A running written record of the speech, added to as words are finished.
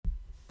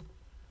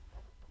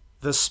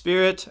The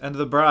Spirit and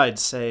the bride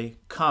say,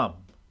 Come.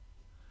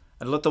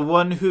 And let the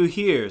one who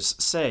hears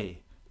say,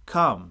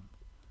 Come.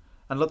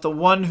 And let the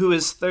one who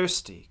is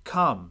thirsty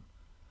come.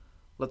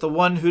 Let the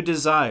one who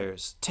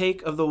desires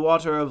take of the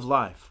water of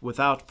life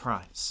without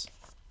price.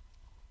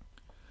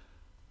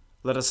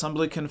 Let us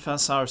humbly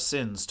confess our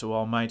sins to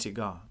Almighty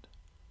God.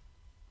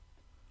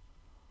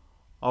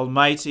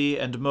 Almighty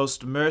and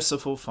most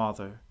merciful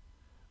Father,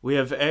 we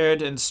have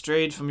erred and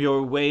strayed from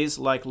your ways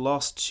like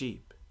lost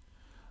sheep.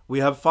 We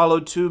have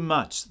followed too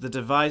much the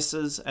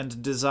devices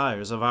and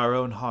desires of our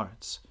own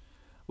hearts.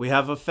 We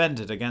have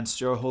offended against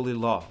your holy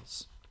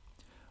laws.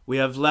 We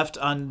have left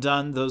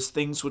undone those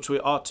things which we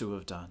ought to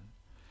have done,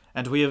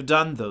 and we have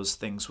done those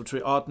things which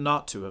we ought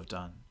not to have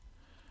done.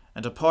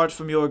 And apart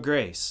from your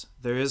grace,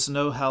 there is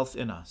no health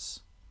in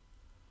us.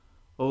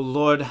 O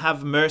Lord,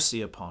 have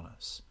mercy upon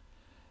us.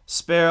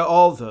 Spare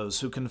all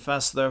those who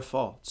confess their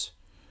faults.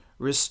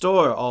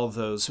 Restore all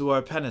those who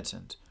are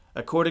penitent,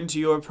 according to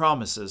your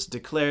promises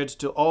declared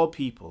to all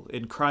people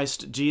in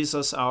Christ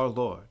Jesus our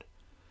Lord.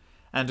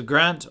 And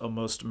grant, O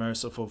most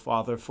merciful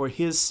Father, for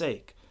his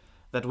sake,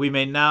 that we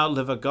may now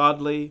live a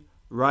godly,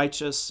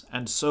 righteous,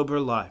 and sober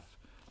life,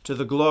 to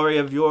the glory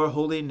of your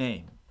holy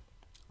name.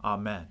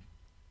 Amen.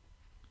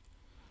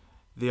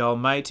 The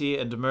Almighty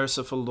and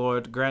merciful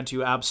Lord grant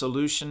you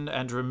absolution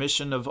and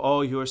remission of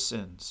all your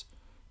sins,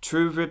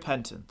 true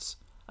repentance,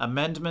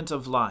 amendment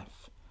of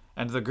life,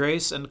 and the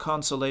grace and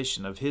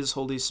consolation of his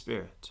Holy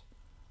Spirit.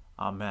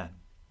 Amen.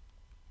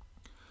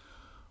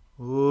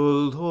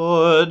 O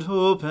Lord,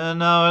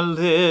 open our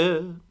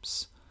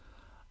lips,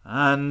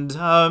 and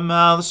our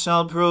mouth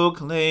shall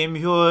proclaim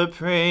your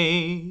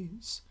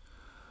praise.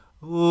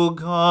 O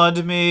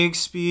God, make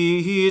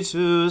speed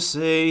to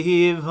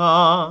save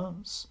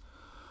us.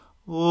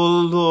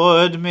 O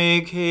Lord,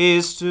 make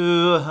haste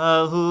to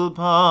help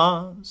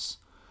us.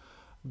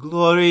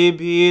 Glory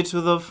be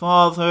to the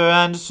Father,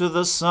 and to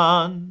the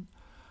Son,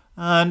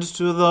 and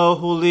to the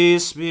Holy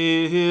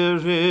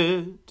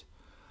Spirit,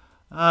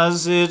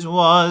 as it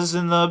was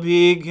in the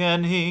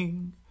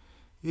beginning,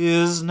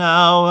 is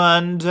now,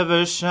 and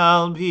ever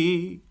shall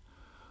be,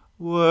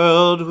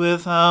 world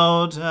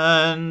without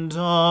end.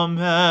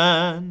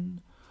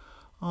 Amen.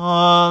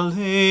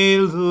 Alleluia.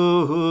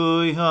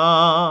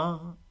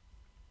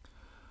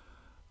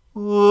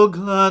 O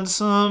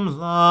gladsome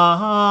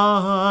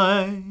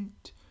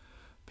light,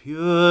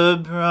 pure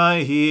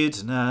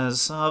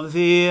brightness of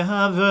the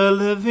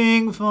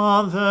ever-living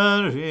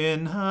Father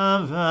in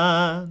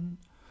heaven,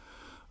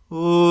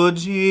 O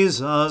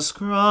Jesus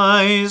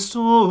Christ,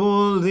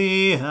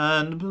 holy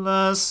and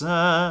blessed,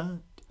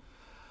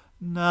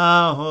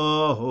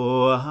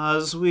 now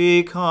as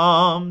we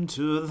come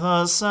to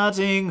the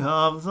setting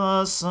of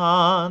the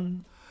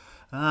sun,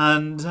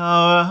 and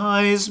our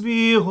eyes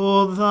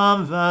behold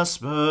the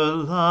vesper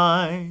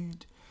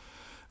light,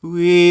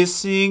 we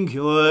sing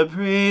your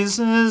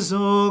praises,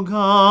 O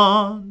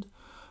God,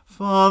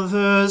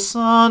 Father,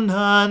 Son,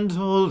 and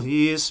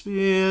Holy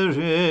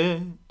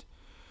Spirit.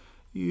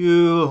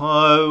 You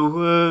are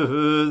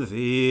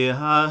worthy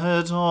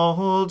at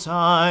all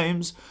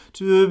times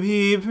to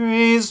be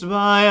praised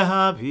by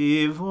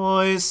happy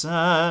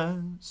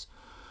voices.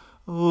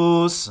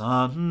 O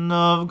Son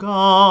of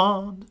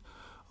God,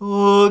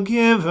 O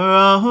Giver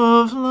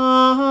of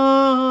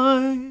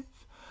life,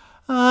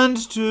 and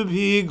to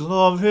be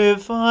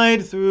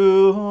glorified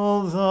through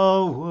all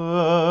the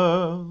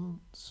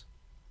worlds.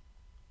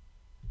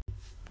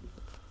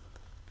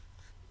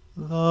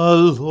 The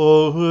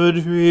Lord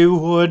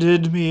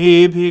rewarded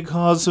me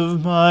because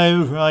of my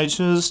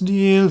righteous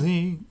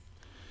dealing.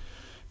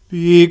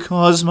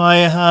 Because my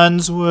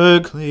hands were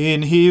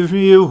clean, he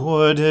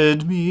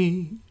rewarded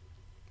me.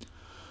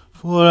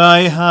 For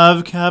I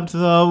have kept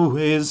the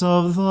ways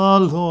of the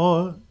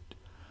Lord,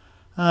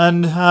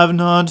 and have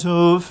not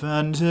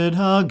offended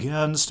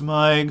against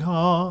my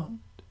God.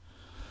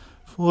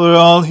 For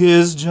all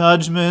his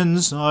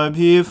judgments are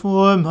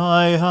before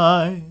my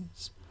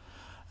eyes,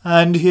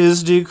 and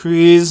his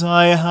decrees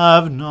I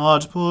have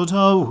not put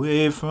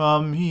away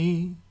from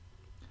me.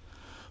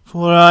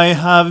 For I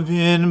have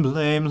been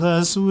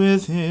blameless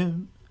with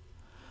him,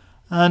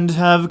 and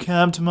have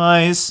kept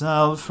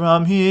myself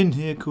from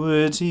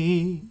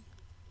iniquity.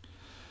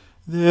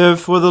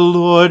 Therefore the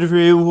Lord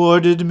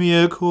rewarded me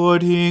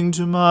according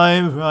to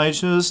my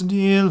righteous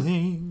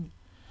dealing,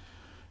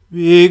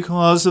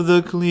 because of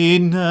the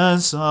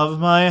cleanness of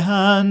my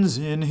hands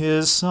in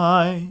his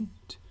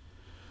sight.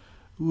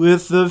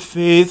 With the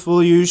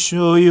faithful you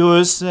show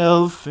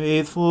yourself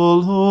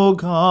faithful, O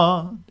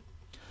God.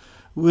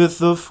 With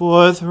the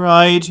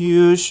forthright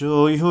you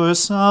show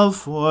yourself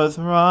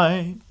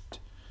forthright.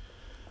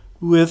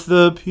 With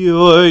the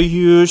pure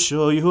you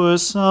show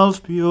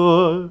yourself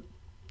pure.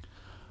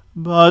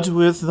 But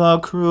with the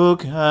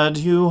crooked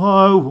you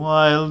are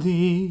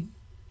wily.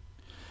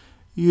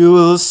 You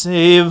will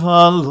save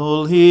a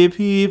lowly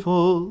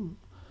people,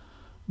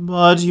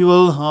 but you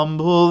will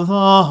humble the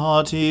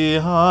haughty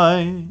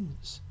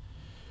eyes.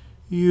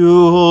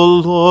 You, O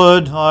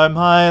Lord, are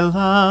my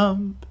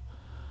lamp.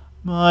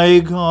 My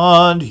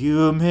God,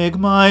 you make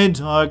my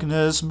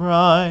darkness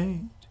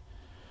bright.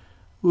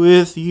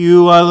 With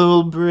you I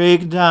will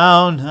break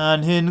down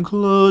an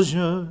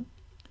enclosure.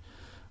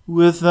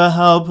 With the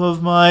help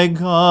of my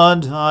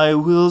God I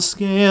will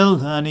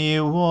scale any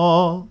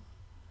wall.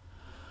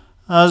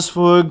 As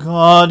for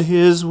God,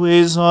 his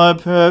ways are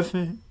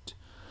perfect.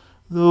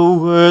 The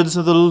words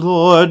of the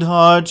Lord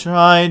are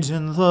tried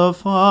in the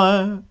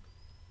fire.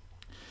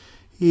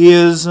 He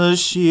is a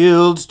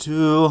shield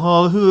to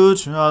all who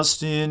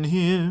trust in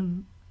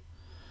him.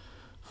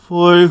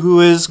 For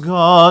who is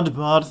God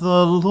but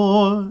the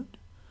Lord?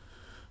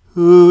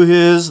 Who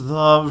is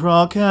the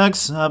rock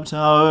except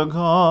our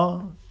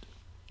God?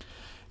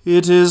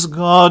 It is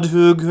God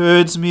who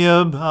girds me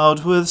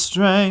about with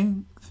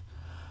strength,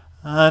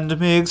 and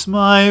makes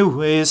my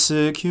way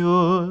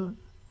secure.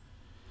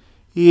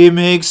 He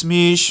makes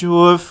me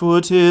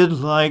sure-footed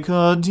like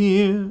a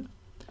deer,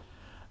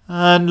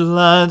 and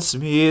lets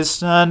me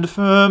stand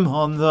firm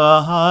on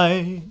the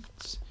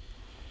heights.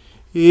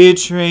 He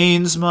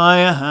trains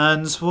my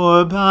hands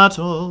for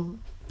battle,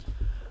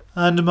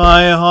 and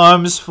my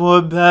arms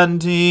for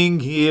bending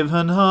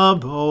even a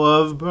bow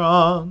of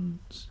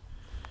bronze.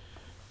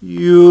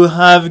 You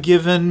have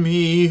given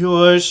me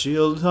your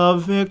shield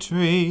of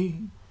victory.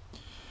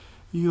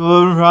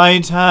 Your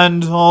right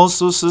hand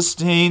also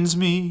sustains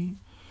me.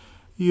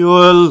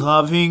 Your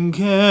loving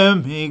care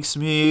makes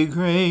me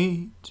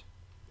great.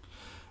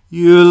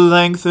 You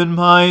lengthen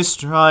my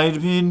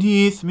stride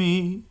beneath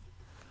me,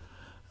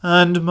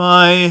 and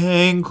my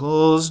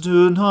ankles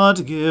do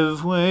not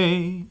give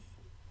way.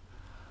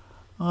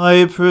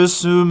 I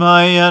pursue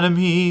my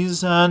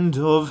enemies and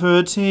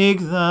overtake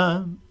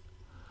them.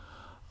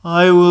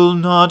 I will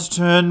not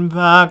turn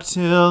back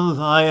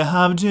till I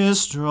have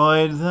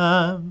destroyed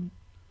them.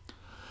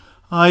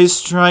 I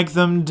strike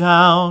them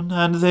down,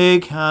 and they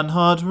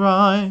cannot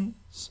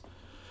rise.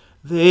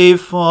 They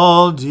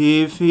fall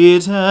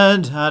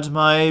defeated at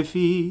my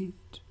feet.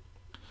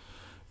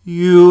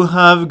 You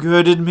have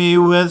girded me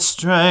with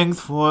strength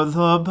for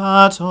the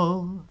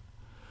battle.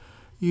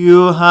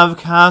 You have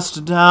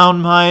cast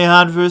down my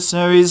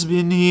adversaries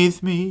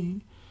beneath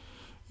me.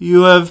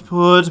 You have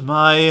put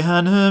my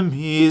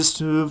enemies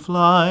to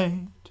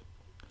flight.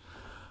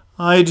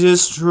 I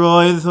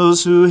destroy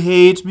those who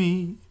hate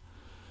me.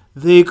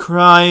 They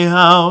cry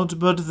out,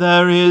 but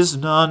there is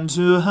none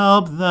to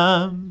help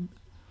them.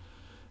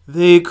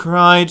 They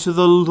cry to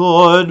the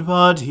Lord,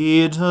 but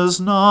he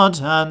does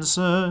not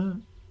answer.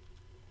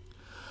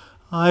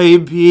 I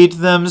beat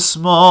them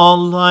small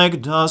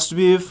like dust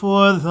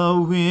before the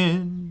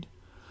wind.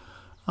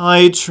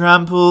 I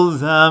trample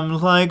them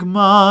like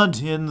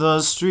mud in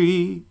the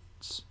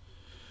streets.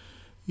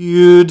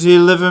 You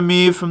deliver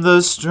me from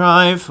the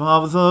strife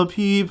of the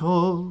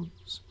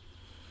peoples.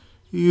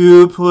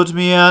 You put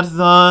me at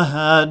the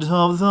head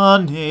of the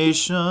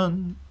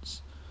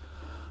nations.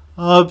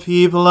 A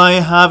people I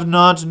have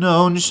not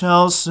known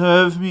shall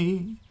serve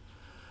me.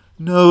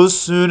 No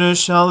sooner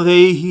shall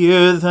they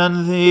hear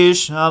than they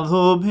shall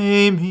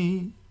obey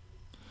me.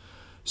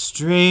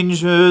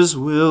 Strangers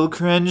will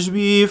cringe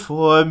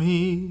before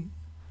me.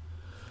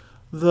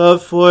 The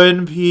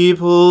foreign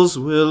peoples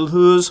will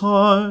lose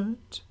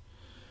heart.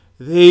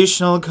 They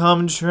shall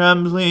come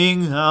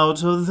trembling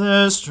out of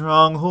their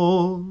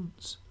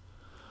strongholds.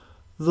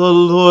 The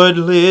Lord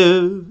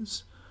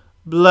lives.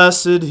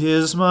 Blessed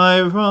is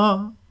my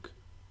rock.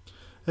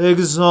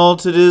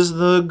 Exalted is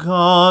the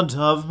God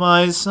of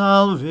my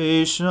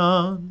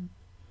salvation.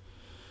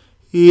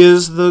 He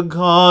is the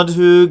God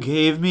who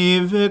gave me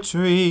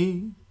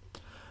victory,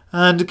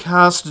 and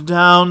cast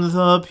down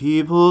the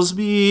peoples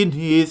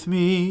beneath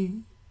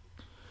me.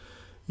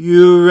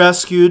 You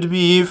rescued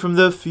me from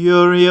the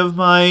fury of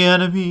my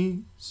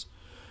enemies.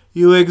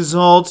 You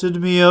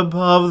exalted me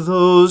above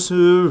those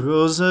who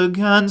rose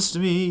against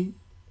me.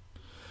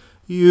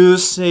 You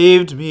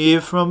saved me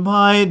from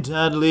my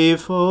deadly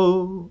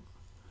foe.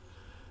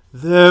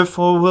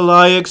 Therefore will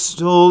I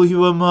extol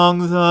you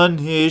among the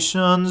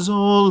nations,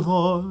 O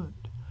Lord,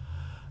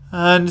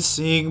 and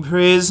sing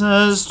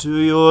praises to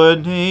your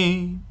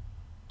name.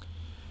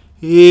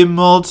 He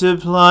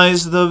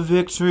multiplies the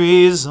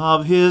victories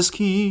of his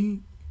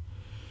king.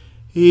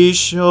 He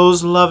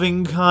shows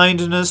loving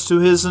kindness to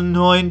his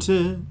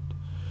anointed,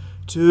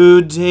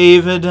 to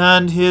David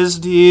and his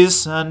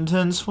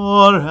descendants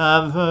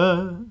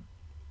forever.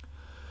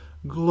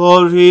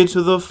 Glory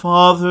to the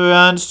Father,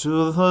 and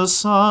to the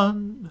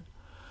Son,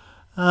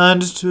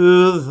 and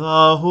to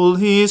the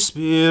Holy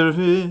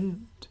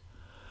Spirit,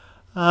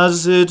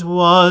 as it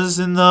was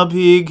in the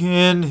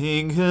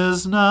beginning,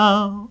 is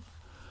now,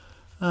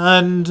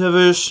 and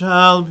ever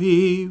shall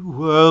be,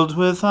 world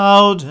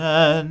without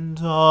end.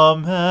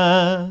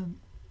 Amen.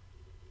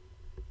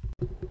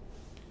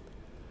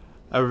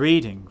 A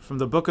reading from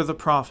the book of the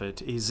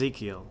prophet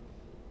Ezekiel.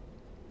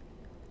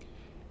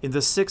 In the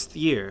 6th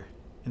year,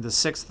 in the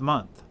 6th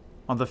month,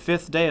 on the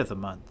 5th day of the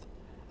month,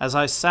 as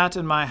I sat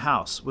in my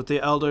house with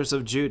the elders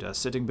of Judah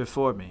sitting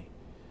before me,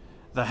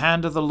 the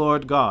hand of the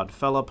Lord God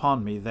fell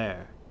upon me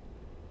there.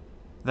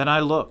 Then I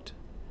looked,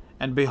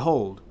 and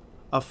behold,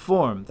 a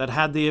form that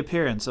had the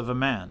appearance of a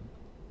man.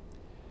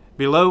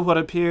 Below what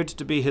appeared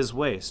to be his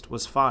waist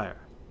was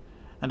fire,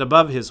 and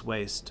above his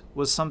waist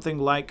was something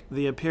like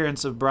the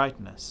appearance of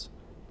brightness,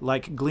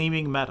 like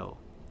gleaming metal.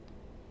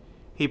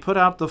 He put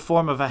out the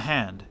form of a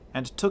hand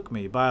and took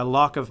me by a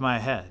lock of my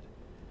head,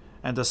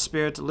 and the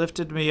Spirit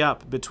lifted me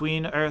up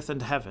between earth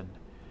and heaven,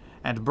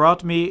 and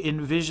brought me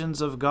in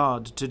visions of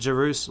God to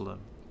Jerusalem,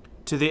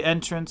 to the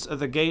entrance of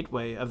the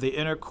gateway of the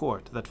inner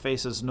court that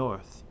faces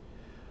north,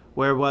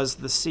 where was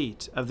the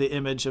seat of the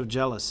image of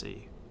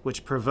jealousy,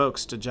 which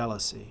provokes to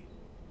jealousy.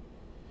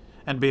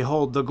 And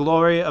behold, the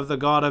glory of the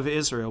God of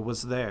Israel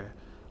was there,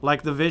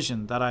 like the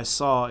vision that I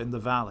saw in the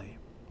valley.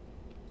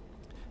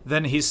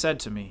 Then he said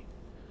to me,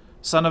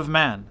 Son of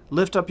man,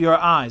 lift up your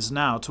eyes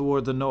now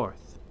toward the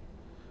north.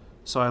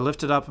 So I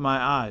lifted up my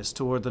eyes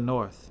toward the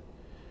north,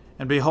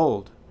 and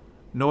behold,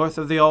 north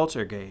of the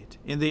altar gate,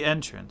 in the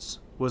entrance,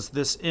 was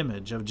this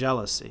image of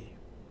jealousy.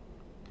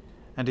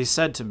 And he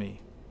said to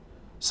me,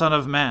 Son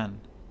of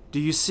man, do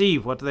you see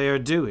what they are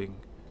doing,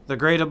 the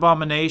great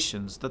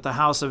abominations that the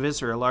house of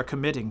Israel are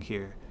committing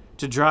here,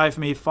 to drive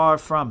me far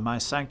from my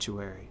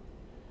sanctuary?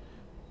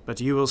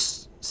 But you will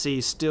see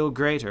still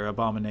greater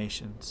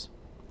abominations.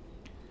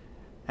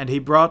 And he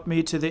brought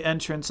me to the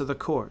entrance of the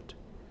court,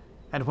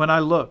 and when I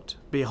looked,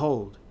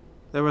 behold,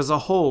 there was a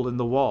hole in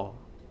the wall.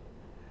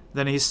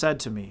 Then he said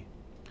to me,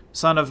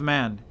 Son of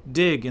man,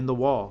 dig in the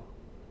wall.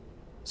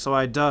 So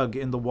I dug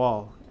in the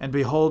wall, and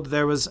behold,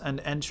 there was an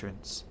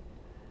entrance.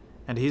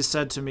 And he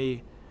said to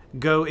me,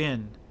 Go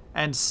in,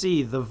 and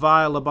see the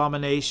vile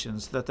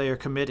abominations that they are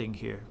committing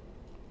here.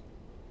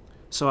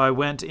 So I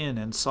went in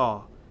and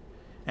saw,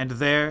 and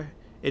there,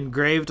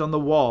 engraved on the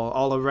wall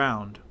all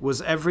around,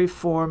 was every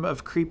form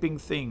of creeping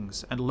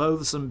things and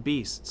loathsome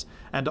beasts,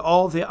 and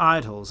all the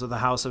idols of the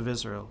house of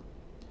Israel.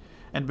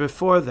 And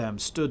before them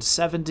stood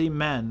 70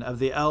 men of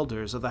the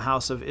elders of the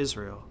house of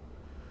Israel,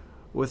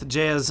 with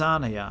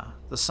Jaazaniah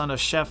the son of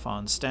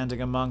Shaphan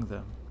standing among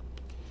them.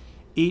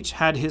 Each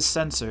had his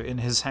censer in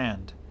his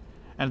hand,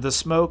 and the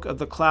smoke of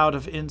the cloud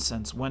of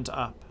incense went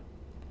up.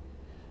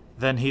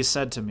 Then he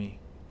said to me,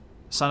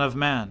 Son of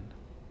man,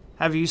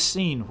 have you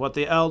seen what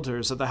the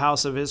elders of the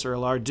house of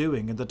Israel are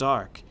doing in the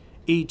dark,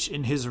 each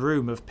in his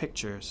room of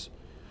pictures?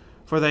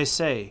 For they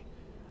say,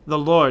 The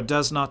Lord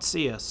does not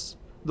see us,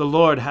 the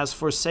Lord has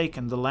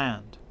forsaken the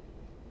land.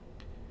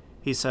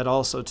 He said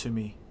also to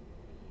me,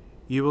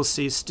 You will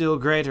see still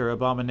greater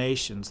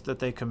abominations that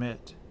they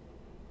commit.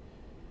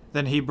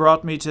 Then he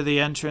brought me to the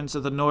entrance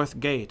of the north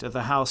gate of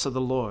the house of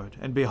the Lord,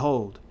 and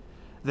behold,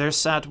 there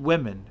sat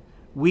women,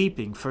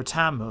 weeping for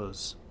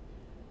Tammuz.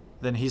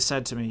 Then he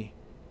said to me,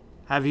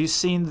 Have you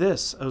seen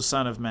this, O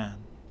Son of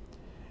man?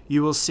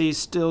 You will see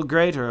still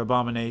greater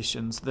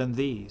abominations than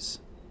these.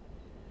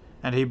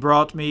 And he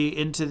brought me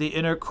into the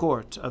inner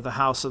court of the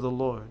house of the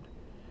Lord.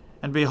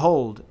 And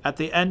behold, at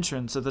the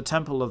entrance of the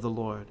temple of the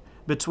Lord,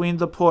 between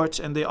the porch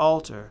and the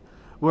altar,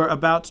 were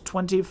about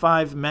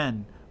 25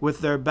 men,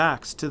 with their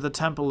backs to the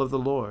temple of the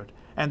Lord,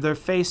 and their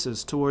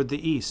faces toward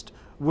the east,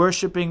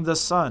 worshipping the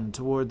sun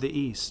toward the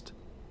east.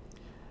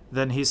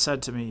 Then he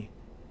said to me,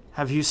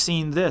 Have you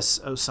seen this,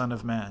 O Son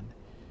of man?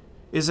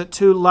 Is it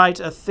too light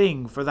a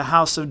thing for the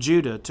house of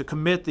Judah to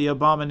commit the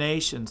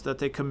abominations that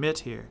they commit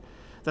here,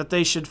 that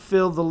they should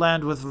fill the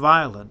land with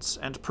violence,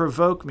 and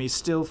provoke me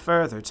still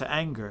further to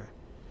anger?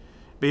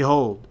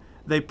 Behold,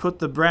 they put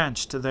the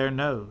branch to their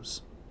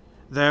nose.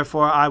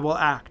 Therefore I will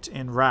act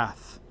in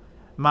wrath.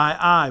 My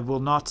eye will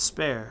not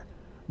spare,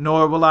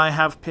 nor will I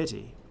have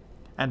pity.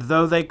 And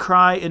though they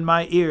cry in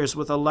my ears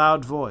with a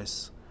loud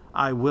voice,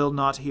 I will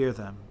not hear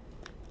them.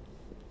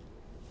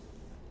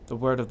 The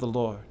word of the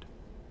Lord.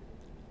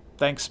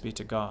 Thanks be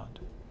to God.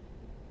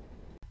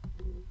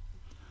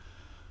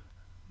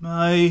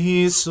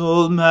 My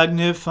soul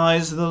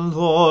magnifies the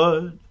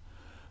Lord.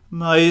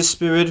 My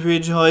spirit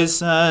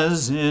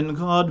rejoices in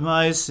God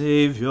my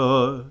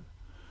Saviour.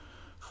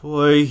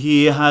 For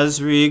he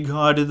has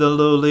regarded the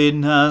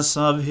lowliness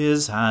of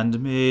his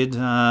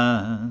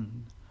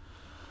handmaiden.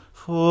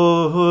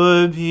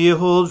 For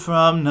behold,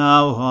 from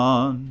now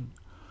on,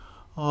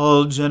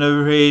 all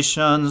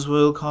generations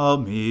will call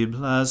me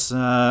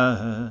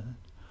blessed.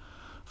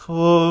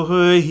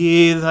 For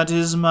he that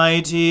is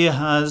mighty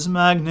has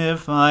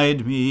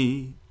magnified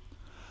me,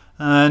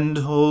 and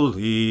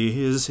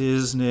holy is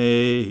his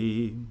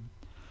name.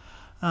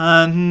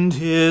 And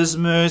his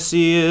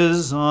mercy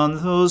is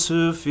on those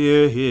who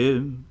fear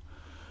him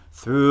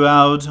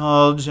throughout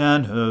all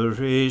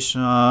generations.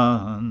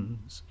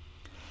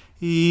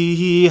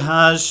 He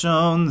has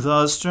shown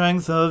the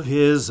strength of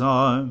his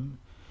arm.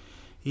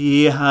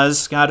 He has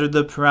scattered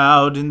the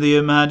proud in the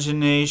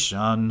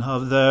imagination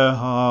of their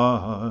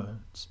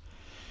hearts.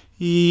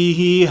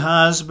 He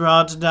has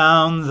brought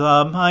down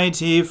the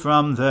mighty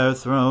from their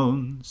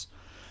thrones,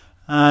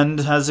 and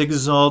has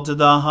exalted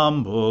the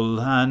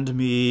humble and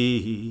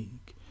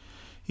meek.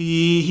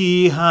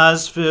 He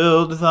has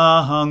filled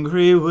the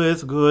hungry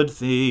with good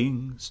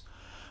things,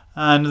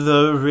 and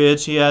the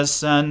rich he has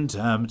sent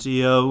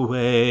empty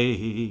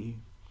away.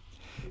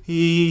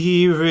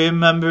 He,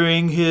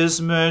 remembering his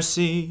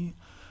mercy,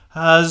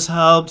 has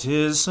helped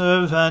his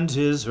servant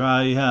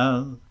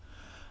Israel,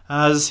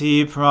 as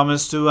he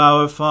promised to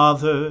our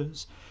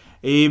fathers,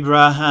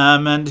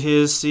 Abraham and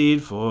his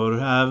seed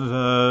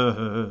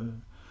forever.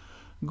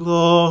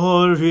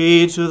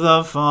 Glory to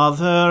the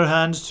Father,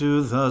 and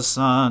to the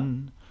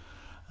Son,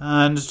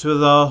 and to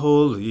the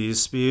Holy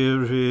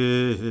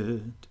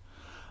Spirit,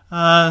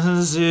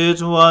 as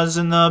it was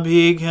in the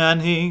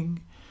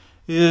beginning,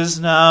 is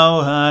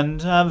now,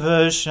 and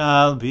ever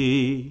shall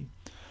be,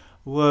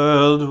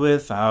 world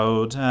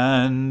without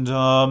end.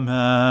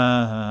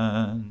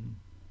 Amen.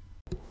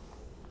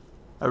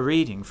 A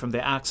reading from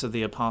the Acts of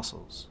the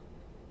Apostles.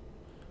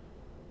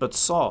 But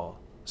Saul,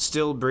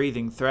 still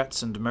breathing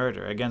threats and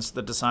murder against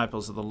the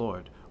disciples of the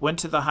Lord, went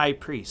to the high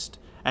priest,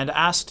 and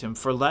asked him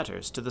for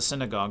letters to the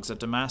synagogues at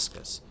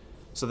Damascus,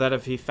 so that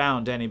if he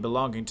found any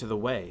belonging to the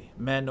way,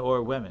 men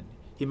or women,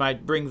 he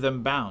might bring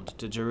them bound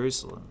to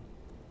Jerusalem.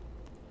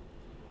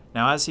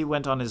 Now as he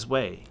went on his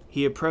way,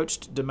 he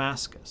approached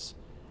Damascus,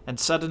 and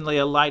suddenly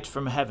a light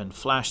from heaven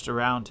flashed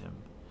around him.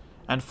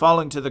 And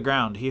falling to the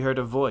ground, he heard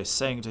a voice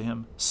saying to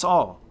him,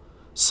 Saul,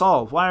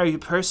 Saul, why are you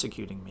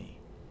persecuting me?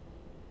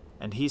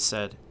 And he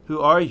said, Who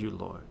are you,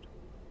 Lord?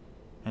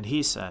 And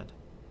he said,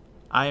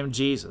 I am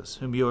Jesus,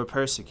 whom you are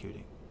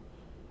persecuting.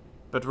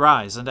 But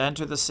rise and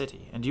enter the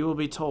city, and you will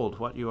be told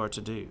what you are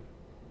to do.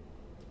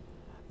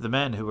 The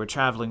men who were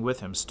traveling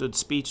with him stood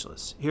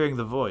speechless, hearing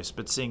the voice,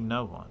 but seeing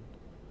no one.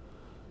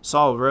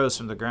 Saul rose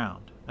from the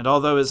ground, and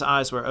although his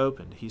eyes were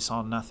opened, he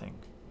saw nothing.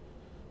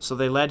 So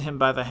they led him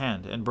by the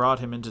hand and brought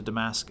him into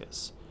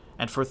Damascus,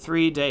 and for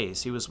 3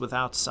 days he was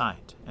without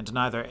sight, and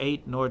neither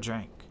ate nor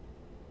drank.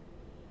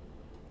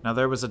 Now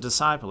there was a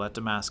disciple at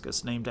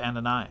Damascus named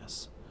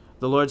Ananias.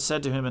 The Lord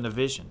said to him in a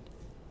vision,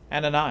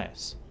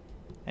 Ananias.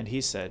 And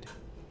he said,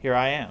 Here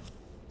I am.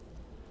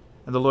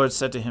 And the Lord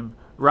said to him,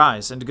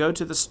 Rise and go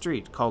to the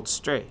street called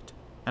Straight,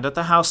 and at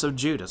the house of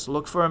Judas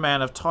look for a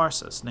man of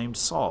Tarsus named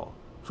Saul,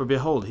 for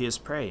behold, he is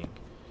praying.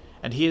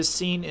 And he has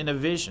seen in a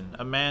vision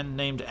a man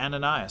named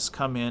Ananias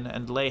come in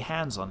and lay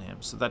hands on him,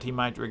 so that he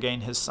might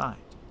regain his sight.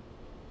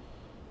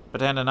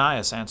 But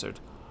Ananias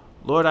answered,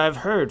 Lord, I have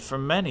heard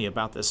from many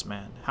about this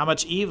man, how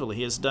much evil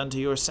he has done to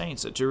your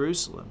saints at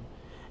Jerusalem.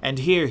 And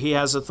here he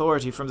has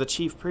authority from the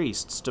chief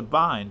priests to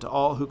bind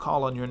all who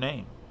call on your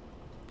name.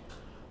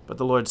 But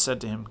the Lord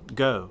said to him,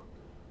 Go,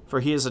 for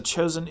he is a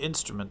chosen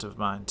instrument of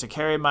mine, to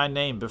carry my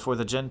name before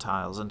the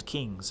Gentiles and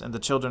kings and the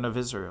children of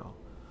Israel.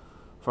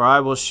 For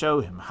I will show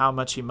him how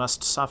much he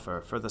must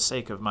suffer for the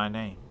sake of my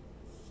name.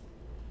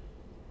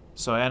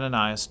 So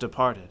Ananias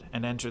departed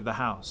and entered the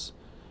house,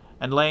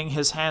 and laying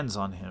his hands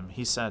on him,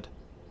 he said,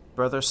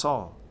 Brother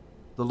Saul,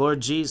 the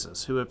Lord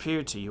Jesus, who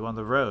appeared to you on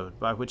the road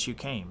by which you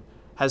came,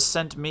 has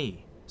sent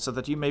me, so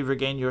that you may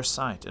regain your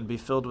sight and be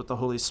filled with the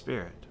Holy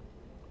Spirit.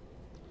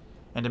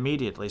 And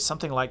immediately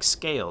something like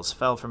scales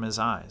fell from his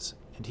eyes,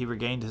 and he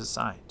regained his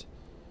sight.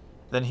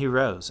 Then he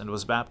rose and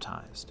was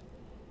baptized,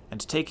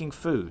 and taking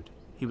food,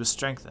 he was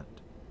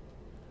strengthened.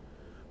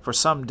 For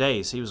some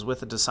days he was with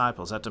the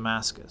disciples at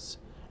Damascus,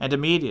 and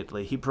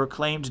immediately he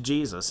proclaimed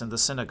Jesus in the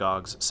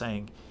synagogues,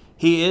 saying,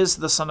 He is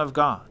the Son of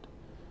God.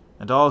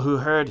 And all who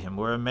heard him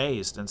were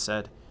amazed, and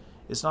said,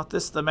 Is not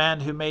this the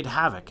man who made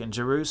havoc in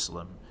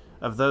Jerusalem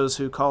of those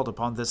who called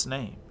upon this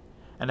name?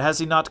 And has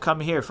he not come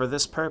here for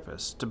this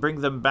purpose, to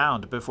bring them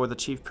bound before the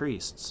chief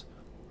priests?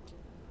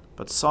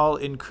 But Saul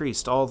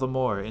increased all the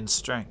more in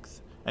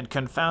strength, and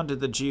confounded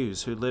the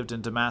Jews who lived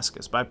in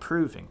Damascus by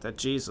proving that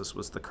Jesus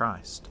was the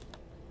Christ.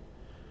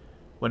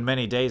 When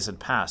many days had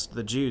passed,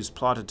 the Jews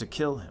plotted to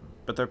kill him,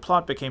 but their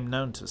plot became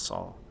known to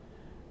Saul.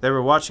 They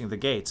were watching the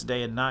gates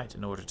day and night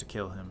in order to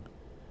kill him.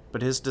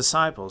 But his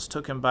disciples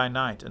took him by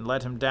night and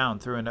let him down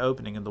through an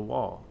opening in the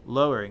wall,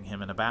 lowering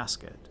him in a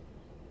basket.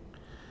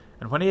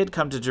 And when he had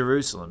come to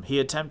Jerusalem, he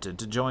attempted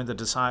to join the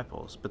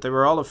disciples, but they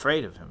were all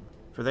afraid of him,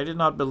 for they did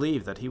not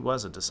believe that he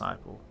was a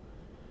disciple.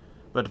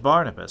 But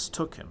Barnabas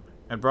took him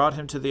and brought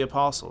him to the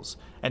apostles,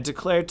 and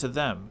declared to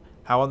them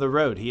how on the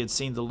road he had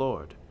seen the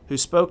Lord, who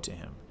spoke to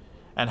him,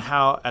 and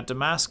how at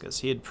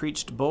Damascus he had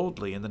preached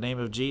boldly in the name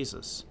of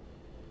Jesus.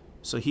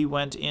 So he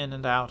went in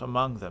and out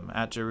among them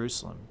at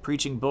Jerusalem,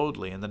 preaching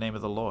boldly in the name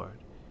of the Lord.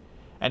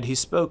 And he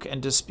spoke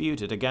and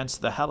disputed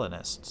against the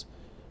Hellenists,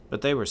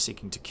 but they were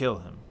seeking to kill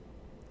him.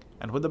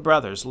 And when the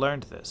brothers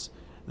learned this,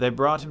 they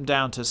brought him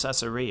down to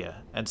Caesarea,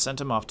 and sent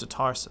him off to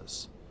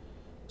Tarsus.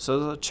 So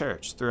the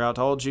church throughout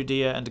all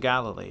Judea and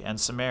Galilee and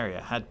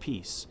Samaria had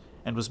peace,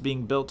 and was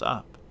being built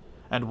up,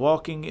 and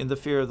walking in the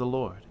fear of the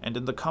Lord, and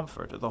in the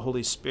comfort of the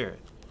Holy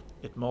Spirit,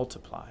 it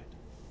multiplied.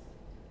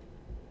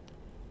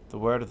 The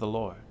word of the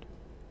Lord.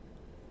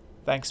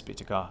 Thanks be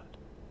to God.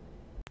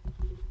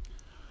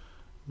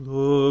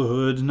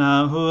 Lord,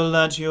 now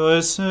let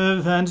your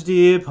servant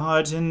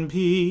depart in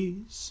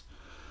peace,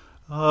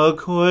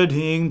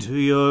 according to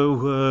your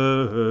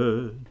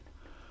word.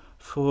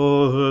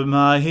 For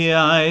my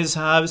eyes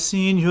have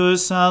seen your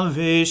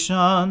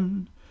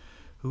salvation,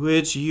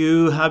 which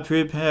you have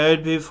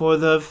prepared before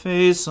the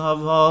face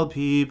of all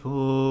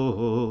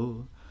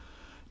people,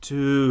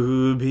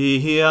 to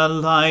be a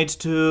light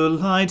to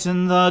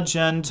lighten the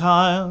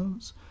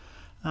Gentiles,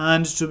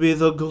 and to be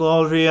the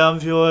glory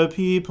of your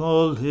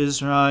people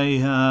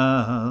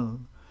Israel.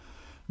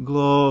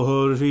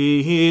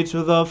 Glory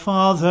to the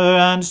Father,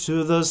 and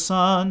to the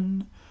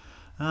Son,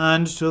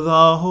 and to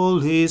the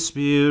Holy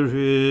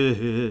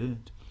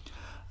Spirit,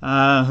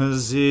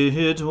 as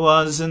it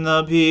was in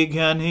the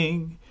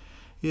beginning,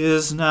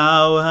 is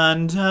now,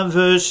 and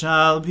ever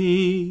shall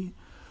be,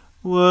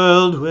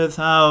 world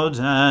without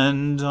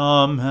end.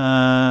 Amen.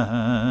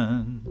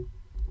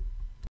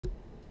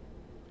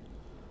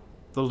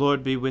 The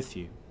Lord be with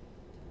you.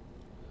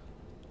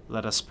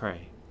 Let us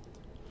pray.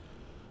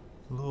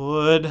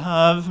 Lord,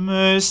 have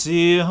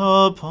mercy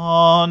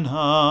upon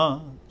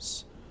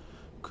us.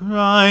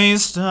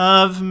 Christ,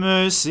 have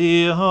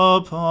mercy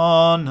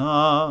upon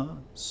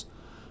us.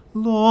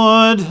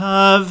 Lord,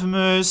 have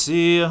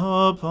mercy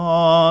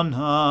upon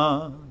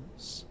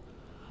us.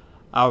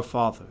 Our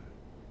Father,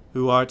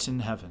 who art in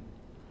heaven,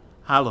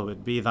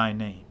 hallowed be thy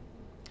name.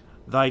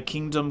 Thy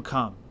kingdom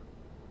come,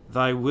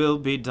 thy will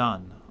be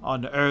done,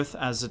 on earth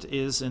as it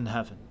is in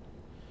heaven.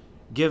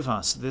 Give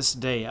us this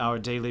day our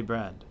daily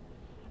bread,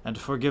 and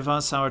forgive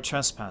us our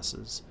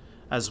trespasses,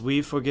 as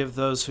we forgive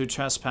those who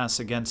trespass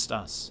against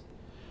us.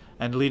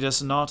 And lead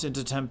us not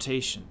into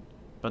temptation,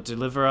 but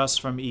deliver us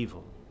from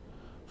evil.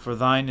 For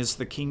thine is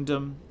the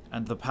kingdom,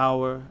 and the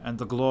power, and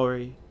the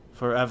glory,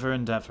 forever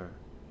and ever.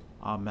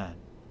 Amen.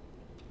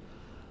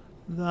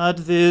 That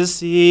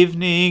this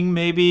evening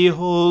may be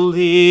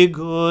holy,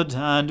 good,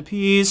 and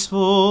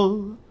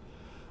peaceful,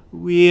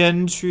 we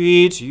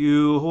entreat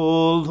you,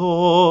 O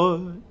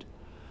Lord,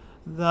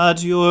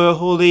 that your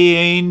holy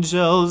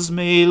angels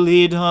may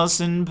lead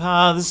us in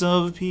paths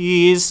of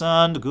peace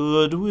and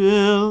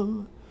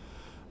goodwill.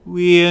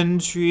 We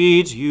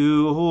entreat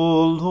you,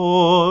 O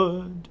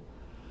Lord,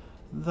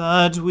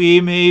 that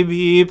we may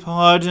be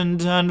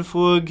pardoned and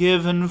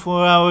forgiven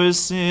for our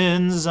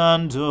sins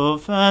and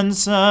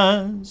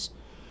offenses.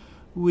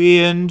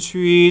 We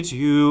entreat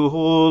you,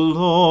 O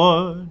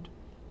Lord,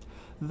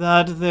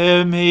 that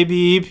there may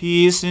be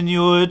peace in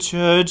your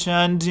church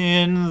and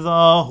in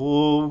the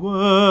whole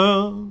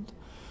world.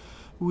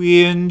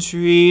 We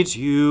entreat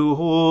you,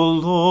 O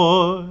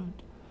Lord,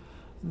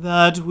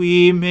 that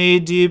we may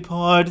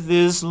depart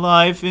this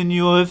life in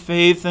your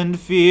faith and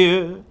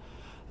fear,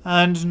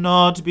 and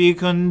not be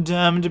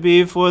condemned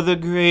before the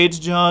great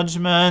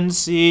judgment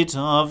seat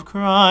of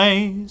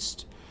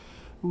Christ.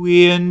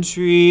 We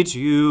entreat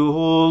you,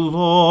 O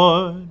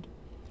Lord,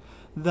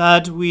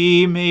 that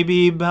we may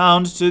be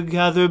bound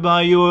together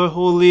by your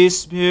Holy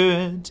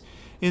Spirit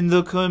in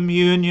the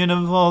communion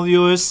of all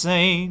your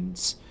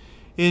saints,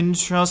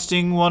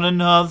 entrusting one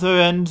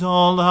another and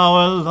all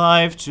our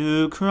life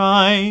to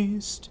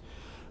Christ.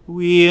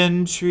 We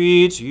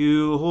entreat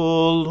you,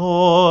 O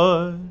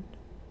Lord.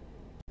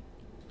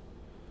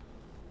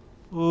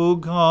 O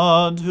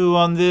God, who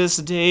on this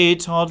day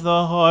taught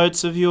the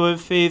hearts of your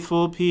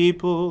faithful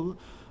people,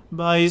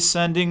 by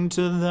sending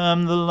to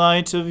them the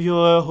light of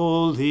your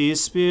Holy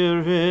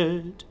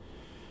Spirit,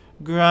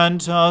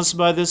 grant us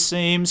by the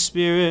same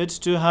Spirit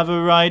to have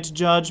a right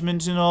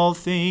judgment in all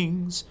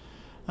things,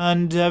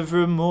 and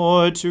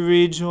evermore to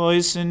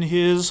rejoice in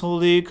his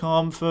holy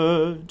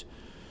comfort.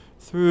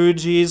 Through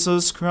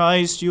Jesus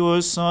Christ,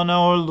 your Son,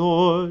 our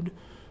Lord,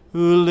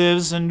 who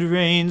lives and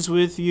reigns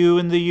with you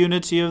in the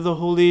unity of the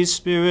Holy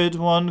Spirit,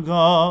 one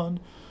God,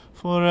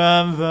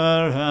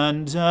 forever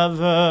and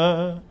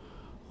ever.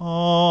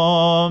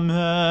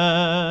 Amen.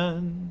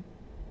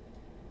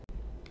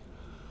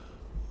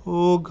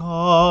 O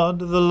God,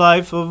 the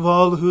life of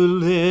all who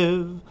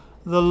live,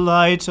 the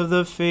light of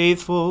the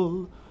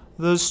faithful,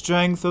 the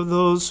strength of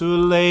those who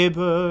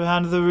labor,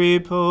 and the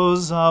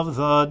repose of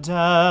the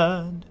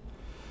dead,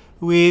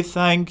 we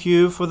thank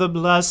you for the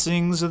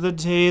blessings of the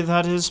day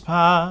that is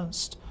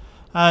past,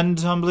 and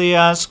humbly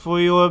ask for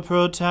your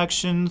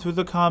protection through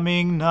the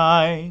coming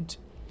night.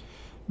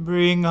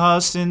 Bring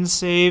us in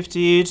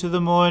safety to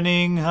the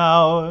morning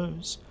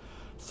hours,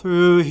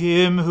 through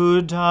him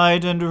who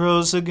died and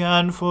rose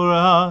again for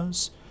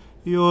us,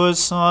 your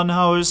Son,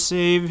 our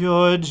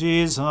Savior,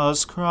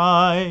 Jesus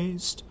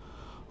Christ.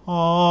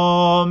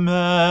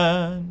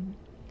 Amen.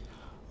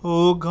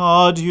 O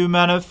God, you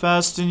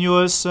manifest in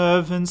your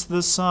servants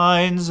the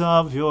signs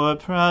of your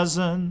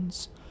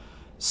presence.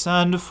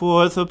 Send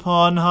forth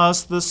upon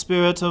us the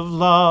Spirit of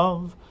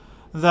love,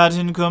 that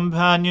in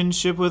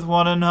companionship with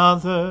one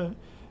another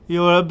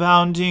your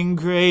abounding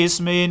grace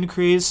may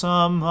increase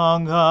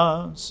among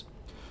us.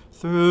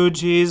 Through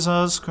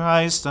Jesus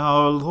Christ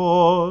our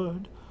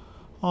Lord.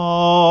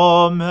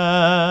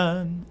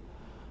 Amen.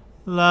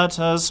 Let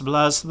us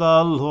bless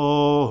the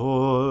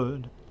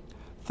Lord.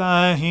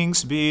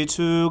 Thanks be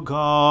to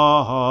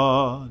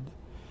God.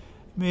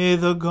 May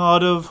the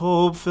God of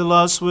hope fill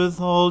us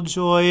with all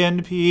joy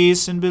and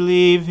peace in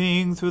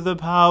believing through the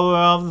power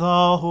of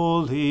the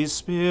Holy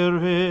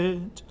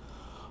Spirit.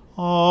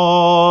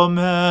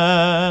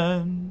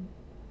 Amen.